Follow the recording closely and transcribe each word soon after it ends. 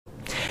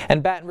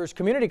And Baton Rouge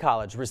Community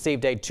College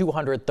received a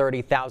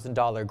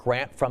 $230,000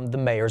 grant from the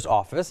mayor's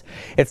office.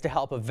 It's to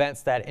help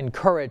events that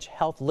encourage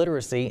health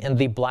literacy in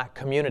the Black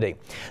community.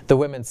 The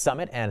Women's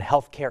Summit and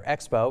Healthcare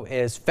Expo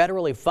is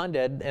federally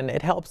funded, and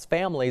it helps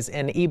families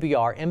in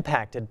EBR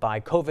impacted by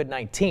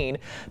COVID-19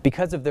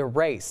 because of their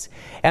race.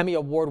 Emmy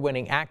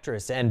Award-winning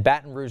actress and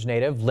Baton Rouge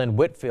native Lynn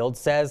Whitfield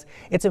says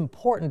it's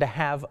important to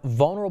have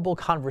vulnerable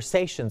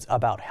conversations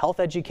about health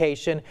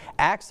education,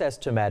 access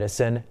to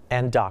medicine,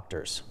 and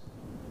doctors.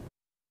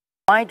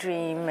 My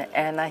dream,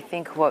 and I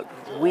think what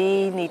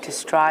we need to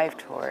strive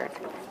toward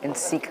and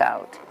seek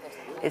out,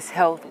 is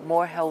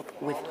more health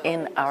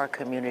within our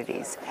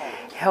communities.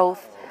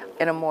 Health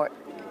in a more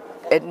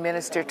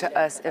administered to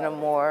us in a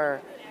more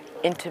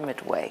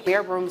intimate way.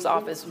 Mayor Broom's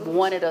office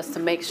wanted us to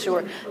make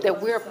sure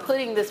that we're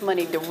putting this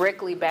money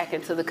directly back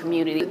into the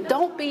community.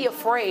 Don't be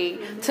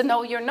afraid to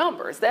know your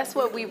numbers. That's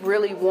what we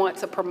really want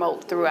to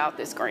promote throughout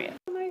this grant.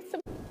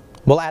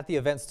 Well, at the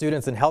event,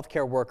 students and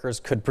healthcare workers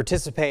could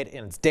participate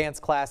in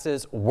dance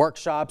classes,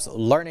 workshops,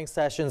 learning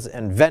sessions,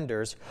 and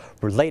vendors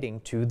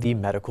relating to the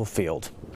medical field.